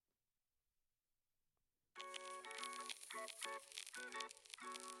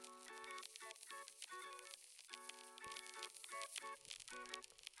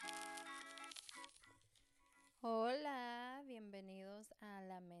Hola, bienvenidos a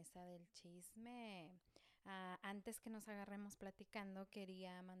la mesa del chisme. Antes que nos agarremos platicando,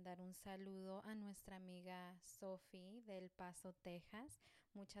 quería mandar un saludo a nuestra amiga Sophie del Paso, Texas.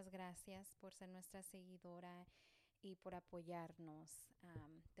 Muchas gracias por ser nuestra seguidora y por apoyarnos.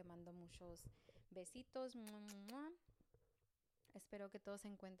 Te mando muchos besitos. Mua, mua. Espero que todos se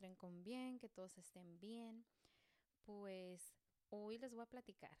encuentren con bien, que todos estén bien. Pues hoy les voy a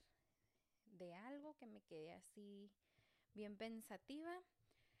platicar de algo que me quedé así bien pensativa.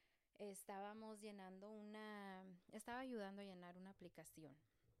 Estaba ayudando a llenar una aplicación.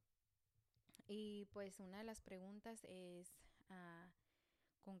 Y pues una de las preguntas es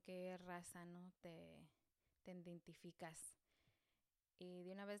 ¿con qué raza no te identificas? Y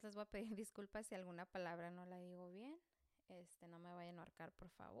de una vez les voy a pedir disculpas si alguna palabra no la digo bien. No me vayan a ahorcar, por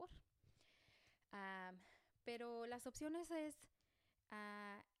favor. Ah, pero las opciones es,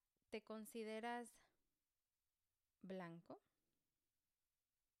 ah, ¿te consideras blanco?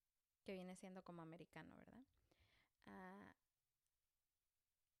 Que viene siendo como americano, ¿verdad? Ah,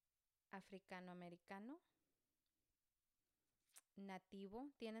 africano-americano, nativo,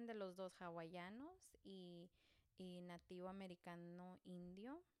 tienen de los dos hawaianos y nativo americano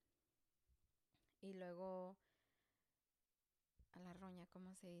indio. Y luego a la roña,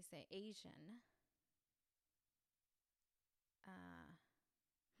 ¿cómo se dice? Asian. Ah,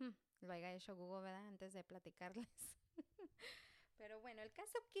 lo haya hecho Google, ¿verdad? Antes de platicarles. Pero bueno, el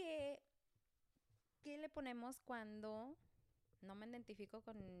caso que le ponemos cuando no me identifico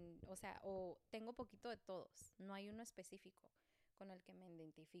con, o sea, o tengo poquito de todos, no hay uno específico con el que me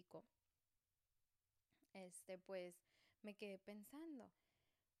identifico. Pues me quedé pensando.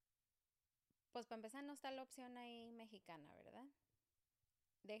 Pues para empezar no está la opción ahí mexicana, ¿verdad?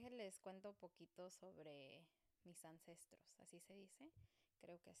 Déjenles cuento un poquito sobre mis ancestros, ¿así se dice?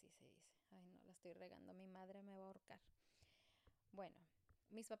 Creo que así se dice. Ay, no, la estoy regando, mi madre me va a ahorcar. Bueno,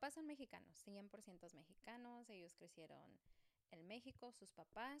 mis papás son mexicanos, 100% mexicanos, ellos crecieron en México, sus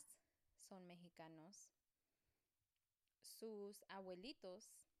papás son mexicanos, sus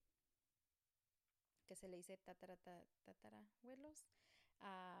abuelitos, que se le dice tatarabuelos,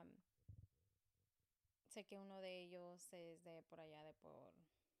 um, sé que uno de ellos es de por allá, de por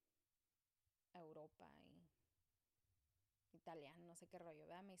Europa y italiano, no sé qué rollo,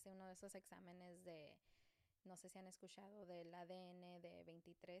 ¿verdad? Me hice uno de esos exámenes de, no sé si han escuchado, del ADN de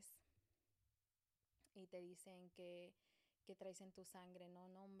 23 y te dicen que traes en tu sangre, no,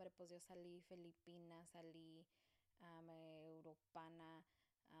 no, hombre, pues yo salí filipina, salí europana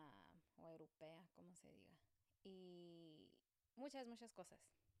o europea, como se diga, y muchas cosas,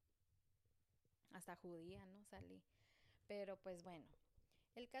 hasta judía, ¿no? Salí, pero pues bueno,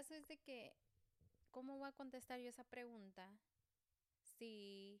 el caso es de que, ¿cómo voy a contestar yo esa pregunta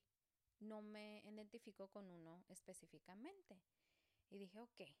si no me identifico con uno específicamente? Y dije,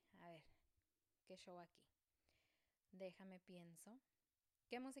 ok, a ver, ¿qué show aquí? Déjame pienso.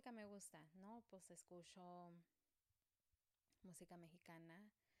 ¿Qué música me gusta? No, pues escucho música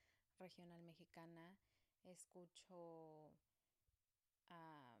mexicana, regional mexicana, escucho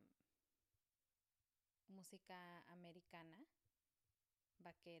uh, música americana,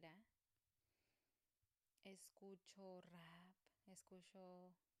 vaquera, escucho rap,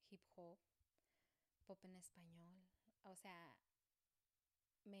 escucho hip hop, pop en español, o sea,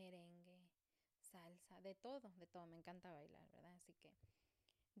 merengue, salsa, de todo, me encanta bailar, ¿verdad? Así que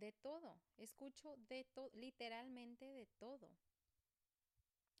de todo, escucho de todo, literalmente de todo.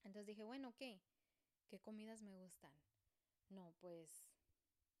 Entonces dije, bueno, ¿qué comidas me gustan? No, pues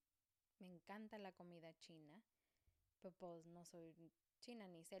me encanta la comida china, pero pues no soy china,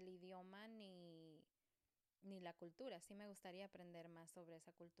 ni sé el idioma, ni la cultura. Sí me gustaría aprender más sobre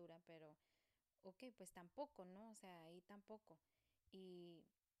esa cultura, pero ok, pues tampoco, ¿no? O sea, ahí tampoco. Y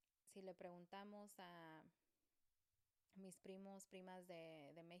si le preguntamos a mis primos, primas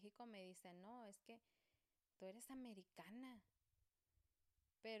de México, me dicen, no, es que tú eres americana.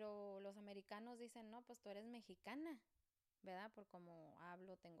 Pero los americanos dicen, no, pues tú eres mexicana, ¿verdad? Por cómo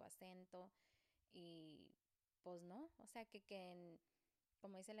hablo, tengo acento y pues no, o sea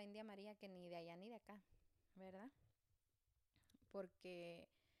como dice la India María, que ni de allá ni de acá, ¿verdad? Porque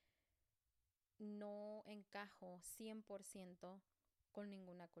no encajo 100% con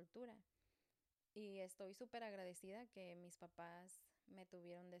ninguna cultura. Y estoy súper agradecida que mis papás me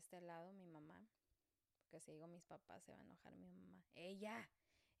tuvieron de este lado, mi mamá. Porque si digo mis papás se va a enojar mi mamá. Ella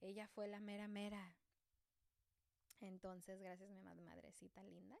fue la mera mera. Entonces, gracias a mi madrecita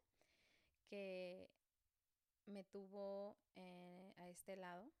linda, que me tuvo a este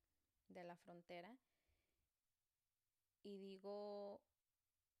lado de la frontera y digo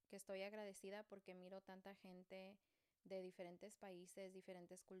que estoy agradecida porque miro tanta gente de diferentes países,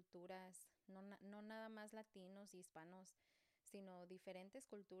 diferentes culturas, no nada más latinos y hispanos, sino diferentes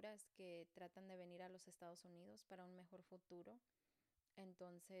culturas que tratan de venir a los Estados Unidos para un mejor futuro.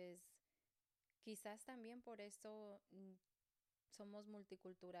 Entonces, quizás también por eso somos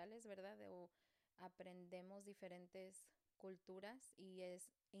multiculturales, ¿verdad? O aprendemos diferentes culturas y es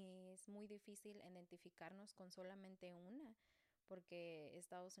muy difícil identificarnos con solamente una, porque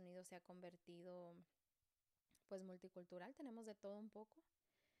Estados Unidos se ha convertido pues multicultural, tenemos de todo un poco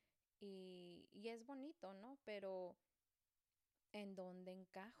y es bonito, ¿no? Pero ¿en dónde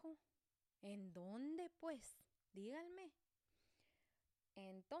encajo? ¿En dónde pues? Díganme.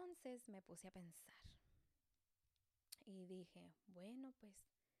 Entonces me puse a pensar y dije, bueno, pues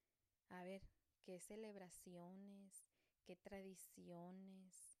a ver, qué celebraciones, qué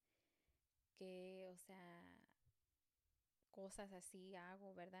tradiciones, qué, o sea, cosas así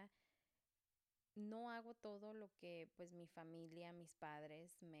hago, ¿verdad? No hago todo lo que pues mi familia, mis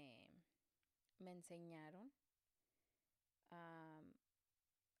padres me enseñaron. Am,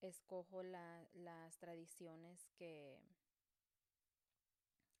 escojo las tradiciones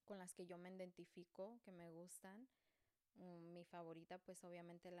con las que yo me identifico, que me gustan. Mi favorita pues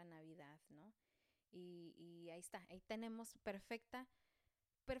obviamente la Navidad, ¿no? Y ahí está, ahí tenemos perfecto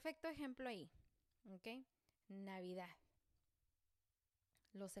ejemplo ahí, ¿ok? Navidad.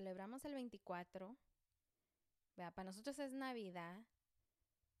 Lo celebramos el 24, ¿verdad? Para nosotros es Navidad,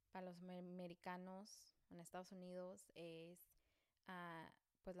 para los americanos en Estados Unidos es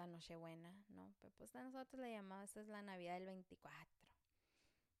pues la Nochebuena, ¿no? Pero pues a nosotros le llamamos, esta es la Navidad del 24.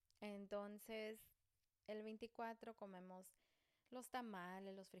 Entonces, el 24 comemos los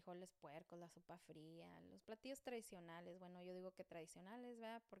tamales, los frijoles puercos, la sopa fría, los platillos tradicionales. Bueno, yo digo que tradicionales,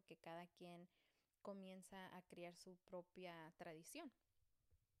 ¿verdad? Porque cada quien comienza a crear su propia tradición.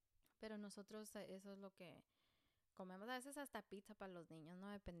 Pero nosotros eso es lo que comemos. A veces hasta pizza para los niños, no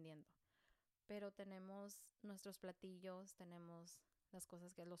dependiendo. Pero tenemos nuestros platillos, tenemos las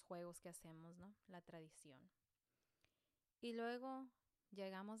cosas los juegos que hacemos, ¿no? La tradición. Y luego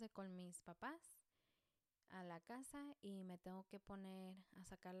llegamos con mis papás a la casa y me tengo que poner a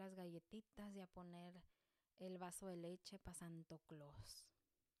sacar las galletitas y a poner el vaso de leche para Santo Claus.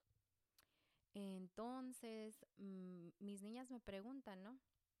 Entonces, mis niñas me preguntan, ¿no?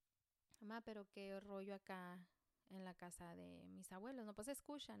 Mamá, pero qué rollo acá en la casa de mis abuelos, ¿no? Pues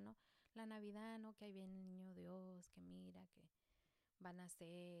escuchan, ¿no? La Navidad, ¿no? Que ahí viene el niño Dios, que mira, que van a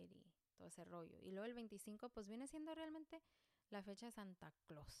ser y todo ese rollo. Y luego el 25, pues viene siendo realmente la fecha de Santa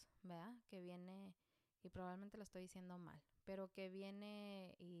Claus, ¿verdad? Que viene, y probablemente lo estoy diciendo mal, pero que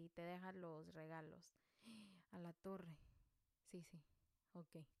viene y te deja los regalos a la torre. Sí, sí,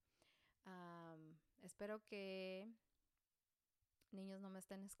 ok. Espero que niños no me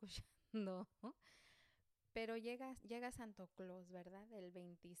estén escuchando. Pero llega Santo Claus, ¿verdad? El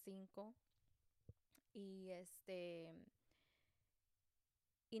 25 y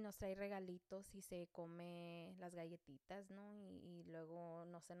y nos trae regalitos y se come las galletitas, ¿no? Y luego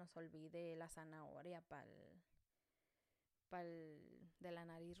no se nos olvide la zanahoria de la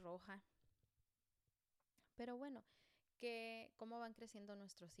nariz roja. Pero bueno, cómo van creciendo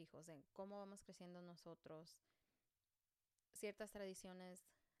nuestros hijos, cómo vamos creciendo nosotros. Ciertas tradiciones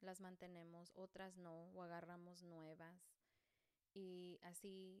las mantenemos, otras no, o agarramos nuevas. Y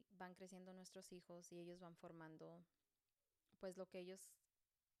así van creciendo nuestros hijos y ellos van formando pues lo que ellos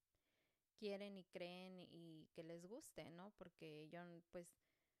quieren y creen y que les guste, ¿no? Porque yo pues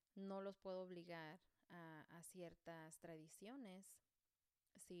no los puedo obligar a ciertas tradiciones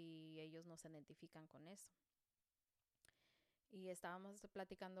si ellos no se identifican con eso. Y estábamos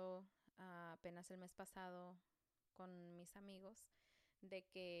platicando apenas el mes pasado con mis amigos de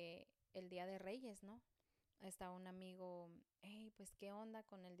que el Día de Reyes, ¿no? Está un amigo, hey, pues qué onda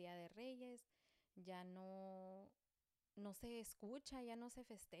con el Día de Reyes, ya no se escucha, ya no se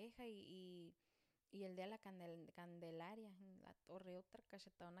festeja y el día de la Candelaria, en la torre, otra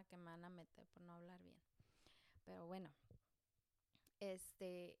cachetona que me van a meter por no hablar bien. Pero bueno,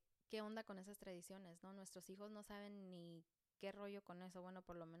 ¿qué onda con esas tradiciones, no? Nuestros hijos no saben ni qué rollo con eso. Bueno,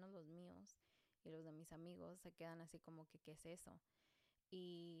 por lo menos los míos y los de mis amigos se quedan así como que, ¿qué es eso?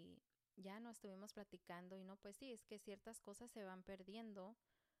 Y ya no estuvimos platicando y no, pues sí, es que ciertas cosas se van perdiendo,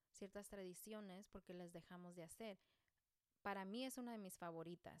 ciertas tradiciones porque las dejamos de hacer. Para mí es una de mis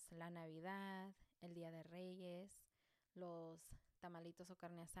favoritas, la Navidad, el Día de Reyes, los tamalitos o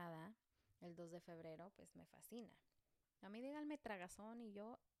carne asada, el 2 de febrero, pues me fascina. A mí díganme tragazón y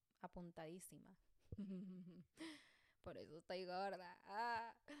yo apuntadísima. Por eso estoy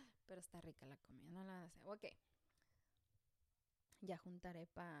gorda. Pero está rica la comida, no la sé. Ok, ya juntaré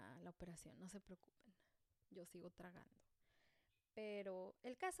para la operación, no se preocupen. Yo sigo tragando. Pero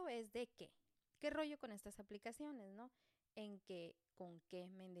el caso es de que, ¿qué rollo con estas aplicaciones, no? En que, ¿con qué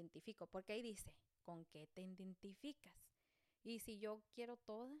me identifico? Porque ahí dice, ¿con qué te identificas? Y si yo quiero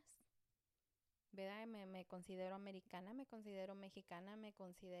todas, ¿verdad? Me considero americana, me considero mexicana, me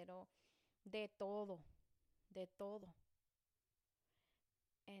considero de todo, de todo.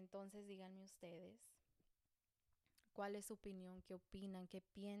 Entonces díganme ustedes, ¿cuál es su opinión? ¿Qué opinan? ¿Qué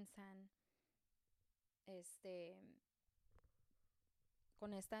piensan? Este,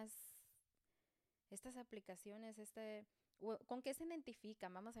 con estas aplicaciones, ¿con qué se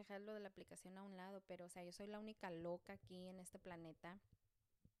identifican? Vamos a dejarlo de la aplicación a un lado, pero o sea, yo soy la única loca aquí en este planeta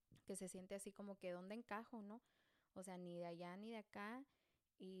que se siente así como que ¿dónde encajo, no? O sea, ni de allá ni de acá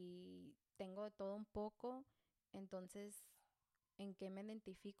y tengo de todo un poco, entonces, ¿en qué me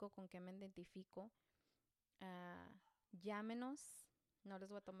identifico? ¿Con qué me identifico? Llámenos, no les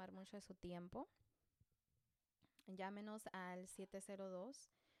voy a tomar mucho de su tiempo. Llámenos al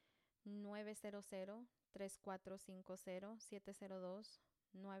 702-900-3450,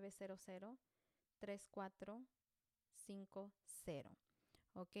 702-900-3450.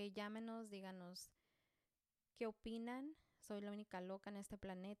 Ok, llámenos, díganos qué opinan. ¿Soy la única loca en este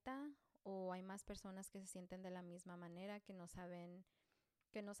planeta? ¿O hay más personas que se sienten de la misma manera, que no saben,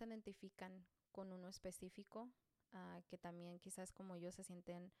 que no se identifican con uno específico, que también quizás como yo se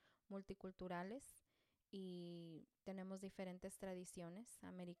sienten multiculturales y tenemos diferentes tradiciones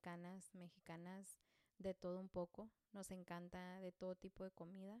americanas, mexicanas, de todo un poco? Nos encanta de todo tipo de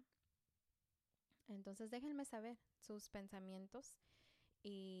comida. Entonces déjenme saber sus pensamientos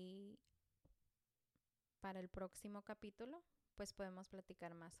y para el próximo capítulo pues podemos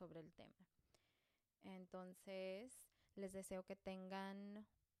platicar más sobre el tema. Entonces les deseo que tengan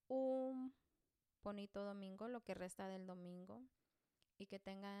un bonito domingo, lo que resta del domingo, y que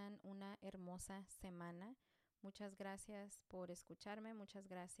tengan una hermosa semana. Muchas gracias por escucharme, muchas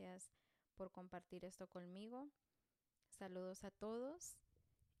gracias por compartir esto conmigo. Saludos a todos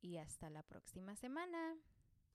y hasta la próxima semana.